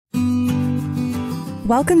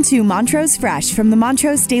Welcome to Montrose Fresh from the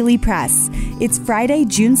Montrose Daily Press. It's Friday,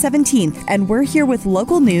 June 17th, and we're here with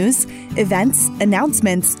local news, events,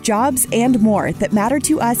 announcements, jobs, and more that matter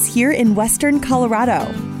to us here in Western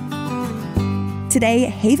Colorado. Today,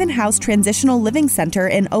 Haven House Transitional Living Center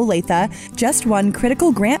in Olathe just won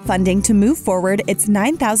critical grant funding to move forward its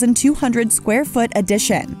 9,200 square foot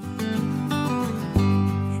addition.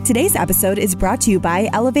 Today's episode is brought to you by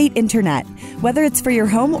Elevate Internet. Whether it's for your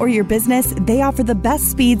home or your business, they offer the best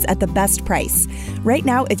speeds at the best price. Right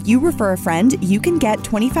now, if you refer a friend, you can get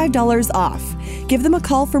 $25 off. Give them a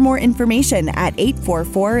call for more information at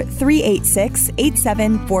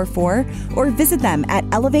 844-386-8744 or visit them at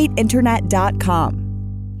elevateinternet.com.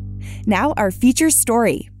 Now, our feature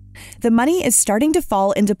story. The money is starting to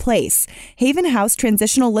fall into place. Haven House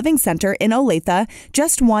Transitional Living Center in Olathe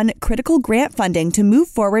just won critical grant funding to move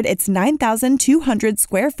forward its 9,200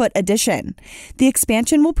 square foot addition. The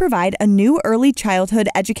expansion will provide a new early childhood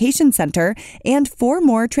education center and 4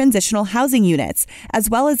 more transitional housing units, as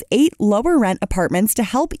well as 8 lower rent apartments to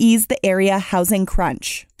help ease the area housing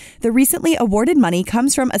crunch. The recently awarded money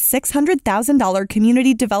comes from a $600,000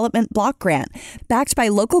 community development block grant backed by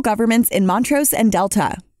local governments in Montrose and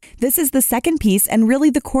Delta. This is the second piece and really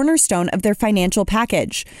the cornerstone of their financial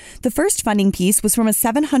package. The first funding piece was from a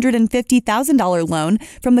 $750,000 loan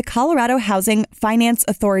from the Colorado Housing Finance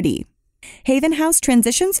Authority. Haven House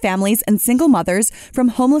transitions families and single mothers from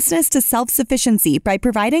homelessness to self-sufficiency by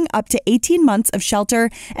providing up to 18 months of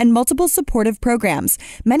shelter and multiple supportive programs,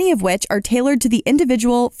 many of which are tailored to the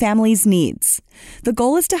individual family's needs. The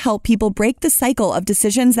goal is to help people break the cycle of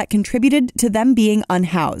decisions that contributed to them being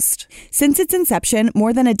unhoused. Since its inception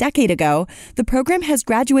more than a decade ago, the program has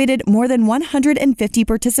graduated more than 150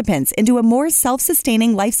 participants into a more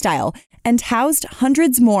self-sustaining lifestyle and housed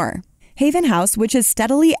hundreds more. Haven House, which has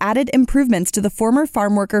steadily added improvements to the former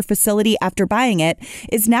farm worker facility after buying it,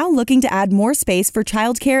 is now looking to add more space for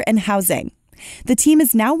childcare and housing. The team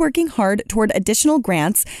is now working hard toward additional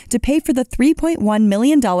grants to pay for the $3.1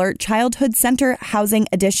 million Childhood Center housing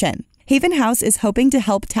addition. Haven House is hoping to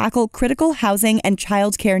help tackle critical housing and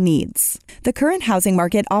childcare needs. The current housing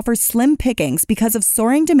market offers slim pickings because of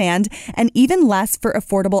soaring demand and even less for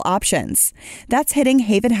affordable options. That's hitting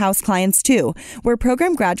Haven House clients too, where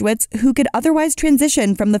program graduates who could otherwise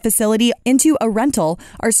transition from the facility into a rental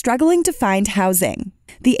are struggling to find housing.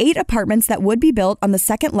 The 8 apartments that would be built on the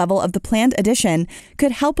second level of the planned addition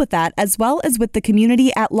could help with that, as well as with the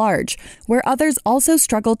community at large, where others also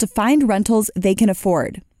struggle to find rentals they can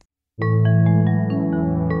afford.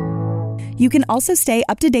 You can also stay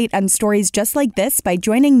up to date on stories just like this by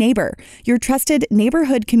joining Neighbor, your trusted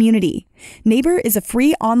neighborhood community. Neighbor is a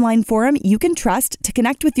free online forum you can trust to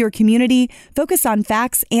connect with your community, focus on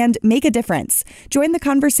facts, and make a difference. Join the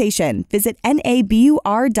conversation. Visit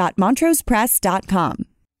nabur.montrosepress.com.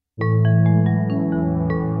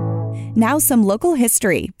 Now some local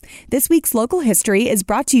history. This week's local history is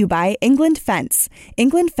brought to you by England Fence.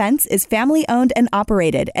 England Fence is family-owned and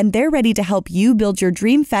operated, and they're ready to help you build your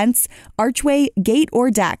dream fence, archway, gate,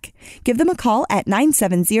 or deck. Give them a call at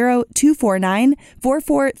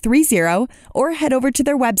 970-249-4430 or head over to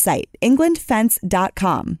their website,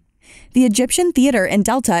 englandfence.com. The Egyptian Theater in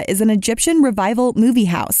Delta is an Egyptian revival movie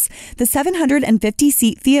house. The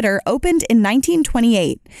 750-seat theater opened in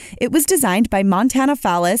 1928. It was designed by Montana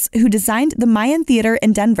Fallis, who designed the Mayan Theater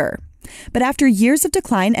in Denver. But after years of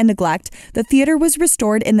decline and neglect, the theater was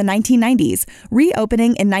restored in the 1990s,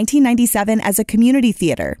 reopening in 1997 as a community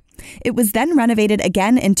theater. It was then renovated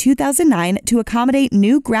again in 2009 to accommodate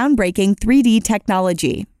new groundbreaking 3D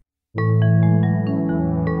technology.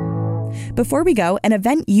 Before we go, an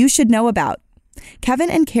event you should know about. Kevin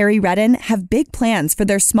and Carrie Redden have big plans for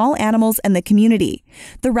their small animals and the community.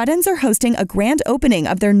 The Reddens are hosting a grand opening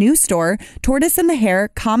of their new store, Tortoise and the Hare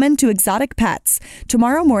Common to Exotic Pets,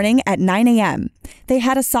 tomorrow morning at 9 a.m. They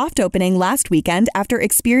had a soft opening last weekend after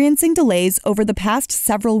experiencing delays over the past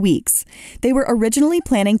several weeks. They were originally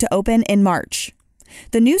planning to open in March.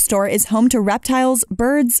 The new store is home to reptiles,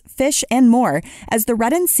 birds, fish, and more as the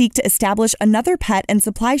Reddens seek to establish another pet and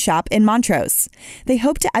supply shop in Montrose. They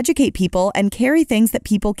hope to educate people and carry things that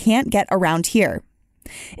people can't get around here.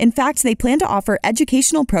 In fact, they plan to offer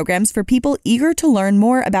educational programs for people eager to learn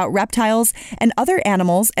more about reptiles and other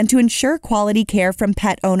animals and to ensure quality care from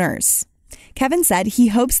pet owners. Kevin said he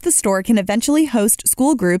hopes the store can eventually host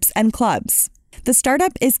school groups and clubs. The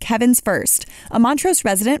startup is Kevin's first. A Montrose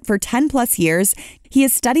resident for 10 plus years, he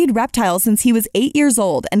has studied reptiles since he was 8 years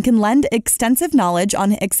old and can lend extensive knowledge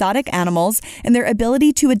on exotic animals and their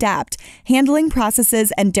ability to adapt, handling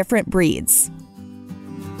processes, and different breeds.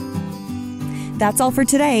 That's all for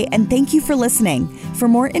today, and thank you for listening. For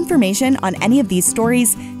more information on any of these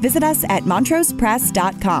stories, visit us at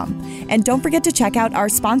montrosepress.com. And don't forget to check out our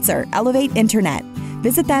sponsor, Elevate Internet.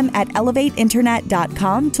 Visit them at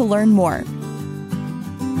elevateinternet.com to learn more.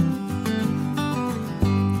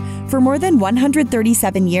 For more than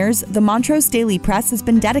 137 years, the Montrose Daily Press has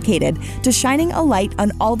been dedicated to shining a light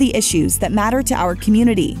on all the issues that matter to our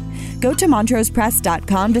community. Go to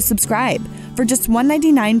montrosepress.com to subscribe for just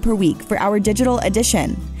 $1.99 per week for our digital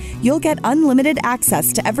edition. You'll get unlimited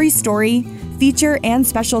access to every story, feature, and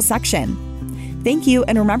special section. Thank you,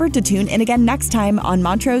 and remember to tune in again next time on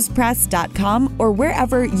montrosepress.com or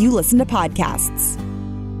wherever you listen to podcasts.